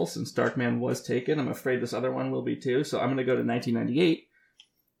be careful, since Darkman was taken, I'm afraid this other one will be too. So I'm going to go to 1998,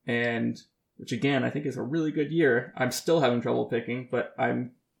 and which again I think is a really good year. I'm still having trouble picking, but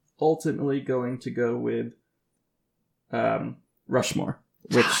I'm ultimately going to go with Rushmore,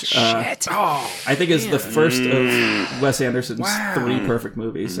 which I think is the first of Wes Anderson's 3 perfect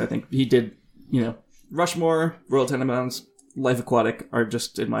movies. I think he did, Rushmore, Royal Tenenbaums, Life Aquatic are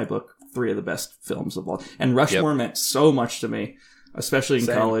just, in my book, 3 of the best films of all. And Rushmore meant so much to me, especially in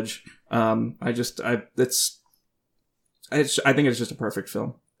college. I think it's just a perfect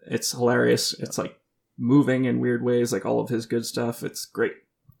film. It's hilarious. It's like moving in weird ways, like all of his good stuff. It's great.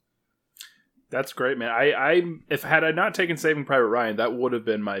 That's great, man. If had I not taken Saving Private Ryan, that would have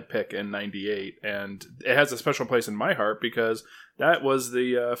been my pick in '98, and it has a special place in my heart because that was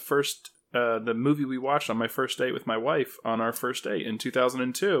the the movie we watched on my first date with my wife on our first date in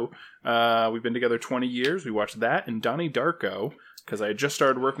 2002. We've been together 20 years. We watched that and Donnie Darko because I had just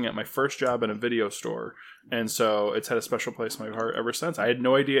started working at my first job in a video store, and so it's had a special place in my heart ever since. I had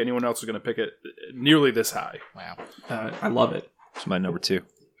no idea anyone else was going to pick it nearly this high. Wow. I love it. It's my number 2.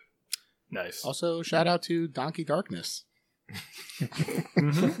 Nice. Also, shout out to Donkey Darkness.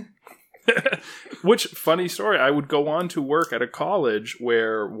 Which, funny story, I would go on to work at a college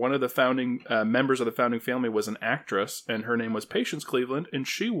where one of the founding members of the founding family was an actress, and her name was Patience Cleveland, and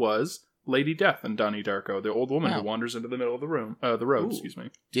she was Lady Death in Donnie Darko, the old woman who wanders into the middle of the road. Excuse me.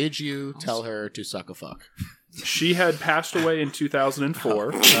 Did you tell her to suck a fuck? She had passed away in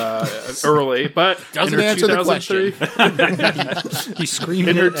 2004, early, but Doesn't answer the question. He screamed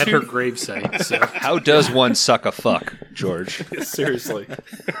In her at her gravesite. So How does one suck a fuck, George? Seriously.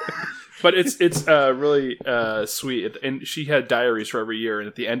 But it's really sweet. And she had diaries for every year. And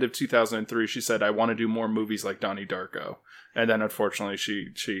at the end of 2003, she said, I want to do more movies like Donnie Darko. And then, unfortunately,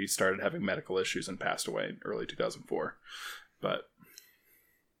 she started having medical issues and passed away in early 2004. But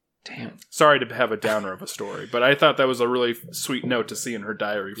damn, sorry to have a downer of a story. But I thought that was a really sweet note to see in her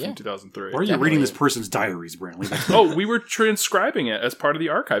diary from 2003. Why are you reading this person's diaries, Brantley? Oh, we were transcribing it as part of the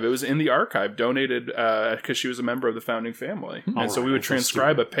archive. It was in the archive, donated because she was a member of the founding family. And so we would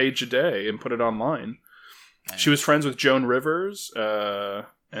transcribe a page a day and put it online. She was friends with Joan Rivers.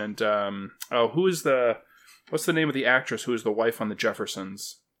 What's the name of the actress who is the wife on the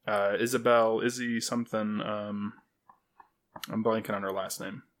Jeffersons? Izzy something. I'm blanking on her last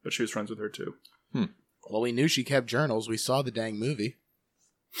name, but she was friends with her too. Well, we knew she kept journals. We saw the dang movie.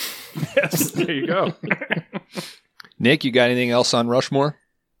 Yes, there you go. Nick, you got anything else on Rushmore?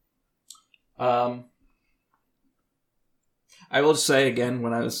 I will just say again,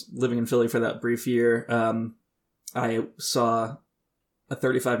 when I was living in Philly for that brief year, I saw a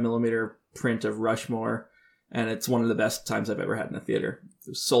 35mm print of Rushmore, and it's one of the best times I've ever had in a theater. It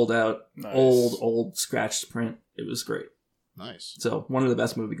was sold out, Nice. old scratched print. It was great. Nice. So one of the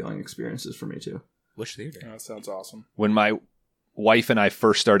best movie-going experiences for me, too. Which theater? That sounds awesome. When my wife and I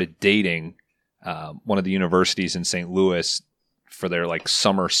first started dating, one of the universities in St. Louis, for their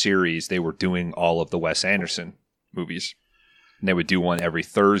summer series, they were doing all of the Wes Anderson movies. And they would do one every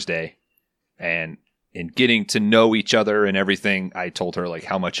Thursday. And in getting to know each other and everything, I told her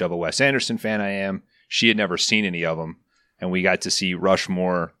how much of a Wes Anderson fan I am. She had never seen any of them. And we got to see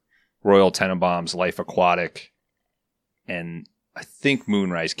Rushmore, Royal Tenenbaums, Life Aquatic, and I think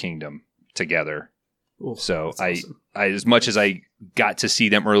Moonrise Kingdom together. Ooh, So that's awesome. I, as much as I got to see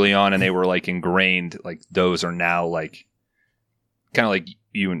them early on and they were ingrained, those are now kind of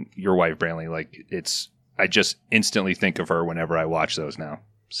you and your wife, Brantley, like I just instantly think of her whenever I watch those now.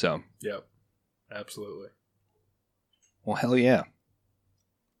 So, Yep. Absolutely. well, hell yeah.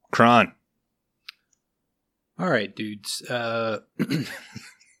 Kron. All right, dudes. I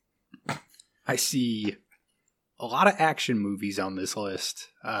see a lot of action movies on this list.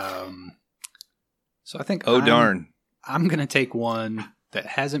 So I think Darn. I'm going to take one that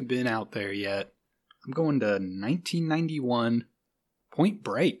hasn't been out there yet. I'm going to 1991 Point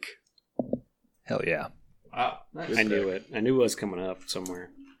Break. Hell yeah. Wow. Nice. I knew it. I knew it was coming up somewhere.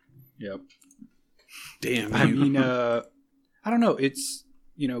 Yep. Damn. I mean, I don't know. It's,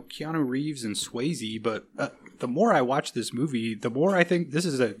 Keanu Reeves and Swayze, but the more I watch this movie, the more I think this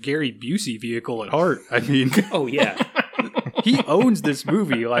is a Gary Busey vehicle at heart. I mean, Oh yeah. he owns this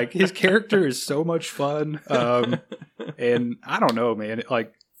movie. Like, his character is so much fun. And I don't know, man.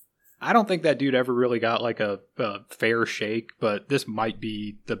 Like, I don't think that dude ever really got like a fair shake, but this might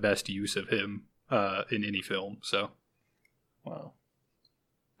be the best use of him in any film. So, Wow.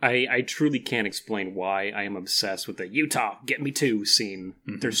 I truly can't explain why I am obsessed with the Utah Get Me Too scene.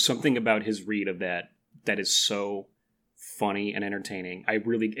 Mhm. There's something about his read of that is so funny and entertaining.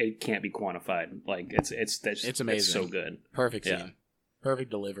 It can't be quantified. Like it's amazing. It's so good. Perfect Yeah. scene.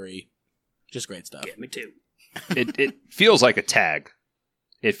 Perfect delivery. Just great stuff. Get Me Too. It feels like a tag.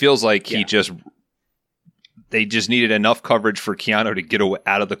 It feels like they just needed enough coverage for Keanu to get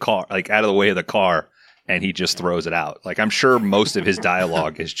out of the car, like out of the way of the car, and he just throws it out. Like, I'm sure most of his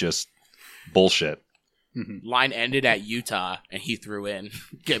dialogue is just bullshit. Line ended at Utah, and he threw in,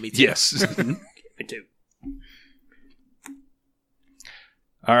 get me too. Yes. Get Me Too.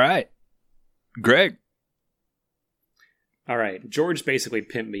 All right. Greg. All right, George basically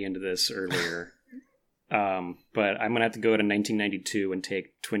pimped me into this earlier, but I'm gonna have to go to 1992 and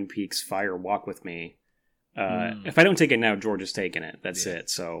take Twin Peaks: Fire Walk with Me. If I don't take it now, George is taking it. That's it.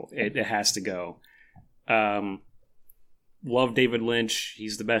 So it has to go. Love David Lynch.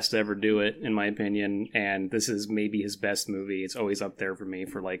 He's the best to ever do it, in my opinion. And this is maybe his best movie. It's always up there for me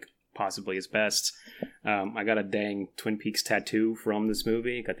for like possibly his best. I got a dang Twin Peaks tattoo from this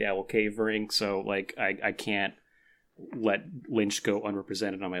movie. Got the Owl Cave ring. So like I can't let Lynch go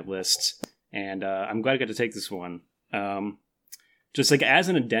unrepresented on my list. And I'm glad I got to take this one. Just like as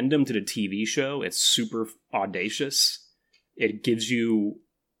an addendum to the TV show, it's super audacious. It gives you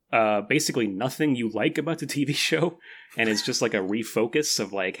basically nothing you like about the TV show, and it's just like a refocus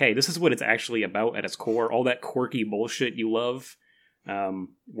of like, hey, this is what it's actually about at its core. All that quirky bullshit you love,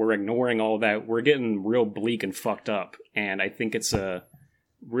 we're ignoring all that. We're getting real bleak and fucked up, and I think it's a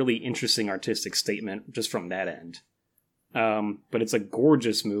really interesting artistic statement just from that end. But it's a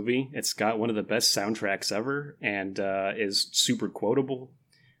gorgeous movie. It's got one of the best soundtracks ever, and is super quotable.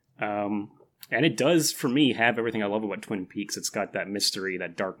 And it does, for me, have everything I love about Twin Peaks. It's got that mystery,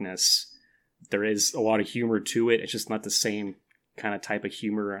 that darkness. There is a lot of humor to it. It's just not the same kind of type of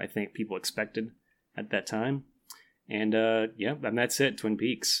humor I think people expected at that time. And and that's it, Twin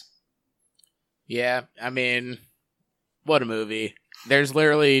Peaks. Yeah, I mean, what a movie. There's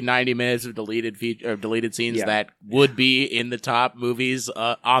literally 90 minutes of deleted scenes that would be in the top movies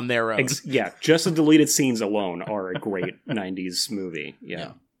on their own. Just the deleted scenes alone are a great 90s movie.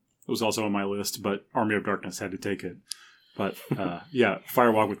 Yeah. It was also on my list, but Army of Darkness had to take it. But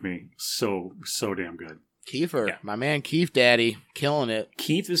Fire Walk with Me, so damn good. Kiefer, my man Keith Daddy, killing it.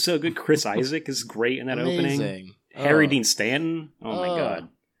 Keith is so good. Chris Isaac is great in that Amazing. opening. Harry Dean Stanton, oh my god.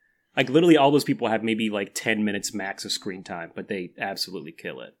 Like literally all those people have maybe like 10 minutes max of screen time, but they absolutely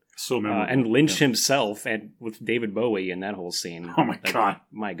kill it. So memorable. And Lynch himself, and with David Bowie in that whole scene. Oh my god.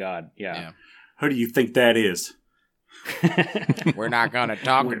 My god, yeah. Who do you think that is? We're not going to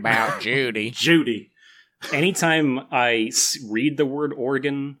talk about Judy. Judy. Anytime I read the word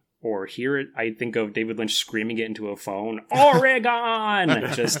organ or hear it, I think of David Lynch screaming it into a phone. Oregon!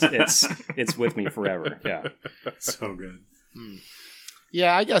 It's with me forever. Yeah. So good.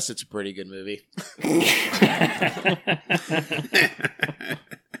 Yeah, I guess it's a pretty good movie.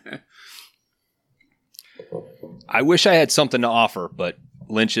 I wish I had something to offer, but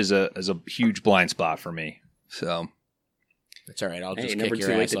Lynch is a huge blind spot for me. So It's all right. I'll just never kick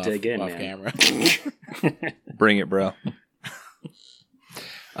too your late ass to off, dig in, off man. camera. bring it, bro.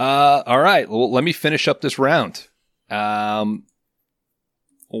 All right. Well, let me finish up this round. 1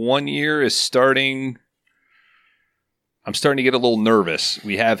 year is starting. I'm starting to get a little nervous.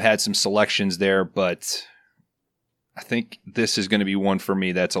 We have had some selections there, but I think this is going to be one for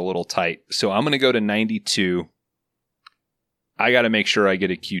me that's a little tight. So I'm going to go to 92. I got to make sure I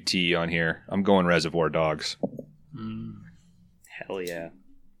get a QT on here. I'm going Reservoir Dogs. Hell yeah.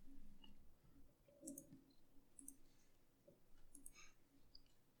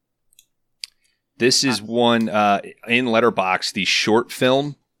 This is one in Letterboxd. The short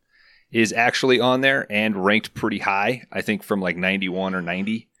film is actually on there and ranked pretty high. I think from like 91 or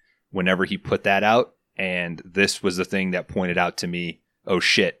 90 whenever he put that out. And this was the thing that pointed out to me, oh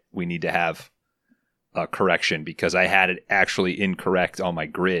shit, we need to have a correction because I had it actually incorrect on my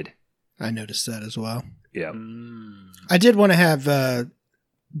grid. I noticed that as well. Yeah. I did want to have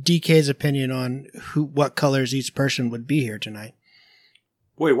DK's opinion on what colors each person would be here tonight.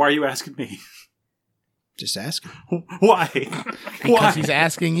 Wait, why are you asking me? Just ask. Why? Because he's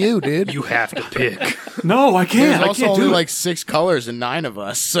asking you, dude. You have to pick. No, I can't. There's I also can't only do like 6 colors and 9 of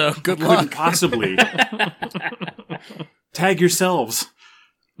us, so good Couldn't luck. possibly. Tag yourselves.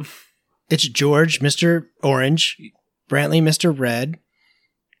 It's George, Mr. Orange, Brantley, Mr. Red,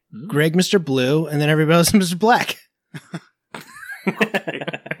 Greg, Mr. Blue, and then everybody else, Mr. Black.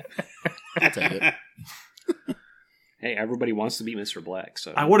 I'll take it. Hey, everybody wants to be Mr. Black,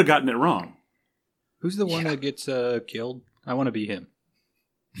 so I would have gotten it wrong. Who's the one that gets killed? I want to be him.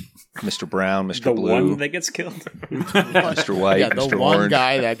 Mr. Brown, Mr. the Blue, one that gets killed. Mr. White, Yeah, the Mr. one Orange,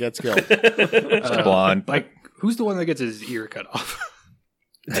 guy that gets killed. Mr. Blonde. Like, who's the one that gets his ear cut off?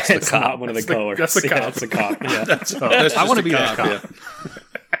 That's the It's cop. not one of the colors. that's the Yeah, cop. that's the cop. Yeah. That's I just want to a be that cop. yeah.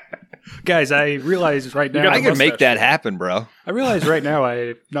 Guys, I realize right now. got I the can make mustache. that happen, bro. I realize right now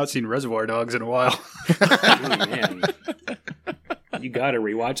I've not seen Reservoir Dogs in a while. Oh, man. You got to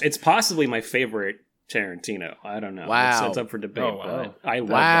rewatch. It's possibly my favorite Tarantino. I don't know. Wow. It's up for debate. Oh, wow. But I love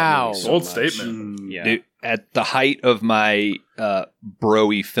Wow. that movie so Bold much. statement. Yeah. Dude, at the height of my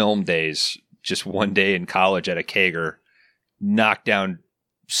bro-y film days, just one day in college at a kegger, knockdown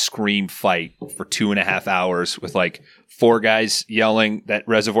scream fight for 2.5 hours with like 4 guys yelling that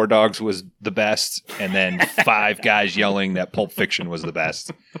Reservoir Dogs was the best, and then 5 guys yelling that Pulp Fiction was the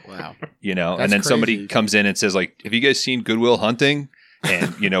best. Wow. You know, That's and then somebody crazy. comes in and says like, "Have you guys seen Good Will Hunting?"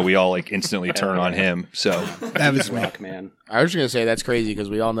 And you know, we all like instantly turn on him. So That was me. Rock, man. I was just going to say that's crazy because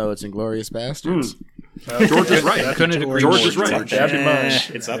we all know it's Inglourious Bastards. George is right. Couldn't agree George more. is right. That'd be mine.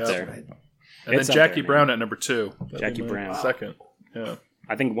 It's up Yeah. there. And It's then up Jackie there, Brown at number 2. That'd Jackie be my Brown. second. Yeah.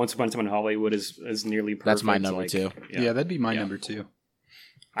 I think Once Upon a Time in Hollywood is nearly perfect. That's my number like, 2. Yeah, that'd be my Yeah. number 2.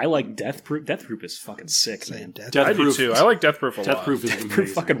 I like Death Proof. Death Proof is fucking sick, Same man. death. Death I do Proof. too. I like Death Proof a Death lot. Proof is Death Proof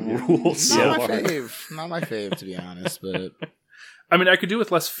amazing. fucking man. rules Not so my hard. fave. Not my fave, to be honest, but I mean, I could do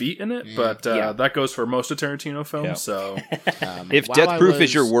with less feet in it, but Yeah. that goes for most of Tarantino films. Yeah. So if while Death I Proof is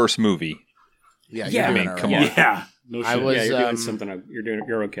was- your worst movie, Yeah, Yeah, you're I mean, doing all come right. on. Yeah. No I shit. was- Yeah, you're doing um, something.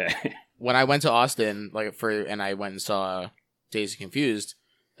 You're okay. When I went to Austin, and I went and saw Dazed and Confused,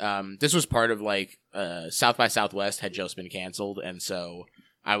 this was part of like South by Southwest had just been canceled, and so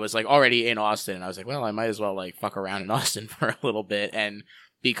I was like already in Austin, and I was like, well, I might as well like fuck around in Austin for a little bit, and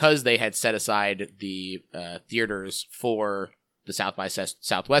because they had set aside the theaters for the South by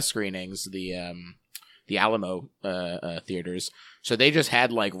Southwest screenings, the Alamo theaters, so they just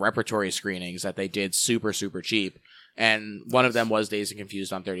had like repertory screenings that they did super super cheap. And one of them was Dazed and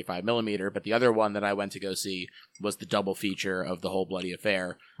Confused on 35mm, but the other one that I went to go see was the double feature of The Whole Bloody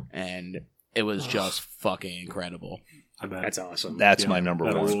Affair, and it was just fucking incredible. I bet. That's awesome. that's Yeah, my number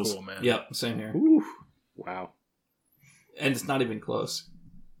that 1. rules. cool, man. Yep, same here. Ooh. Wow. And it's not even close,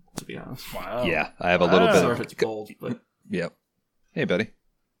 to be honest. Wow. Yeah, I have a little Wow. bit Sorry of. if it's bold, but Yep. Hey, buddy.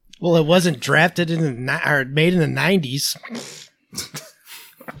 Well, it wasn't drafted or made in the 90s.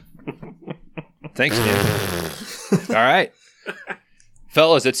 Thanks, Dan. All right.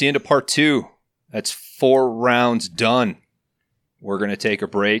 Fellas, that's the end of part 2. That's 4 rounds done. We're going to take a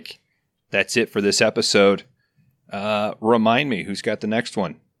break. That's it for this episode. Remind me, who's got the next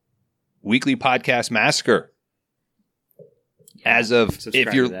one? Weekly Podcast Massacre. As of, Subscribe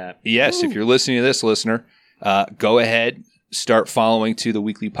if you're, to that. yes, if you're listening to this, listener, go ahead, start following to the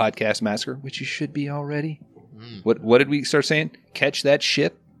Weekly Podcast Massacre, which you should be already. What did we start saying? Catch that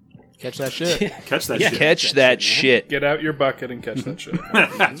ship? Catch that shit. Catch that Yeah. shit. Catch that shit. Get out your bucket and catch that shit.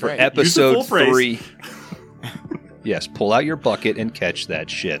 That's right. Episode Use the full 3. Yes, pull out your bucket and catch that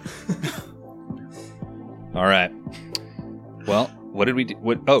shit. All right. Well, what did we do?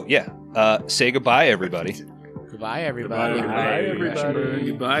 Oh, yeah. Say goodbye, everybody. Goodbye, everybody. Goodbye, everybody.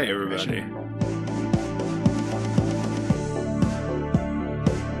 Goodbye, everybody.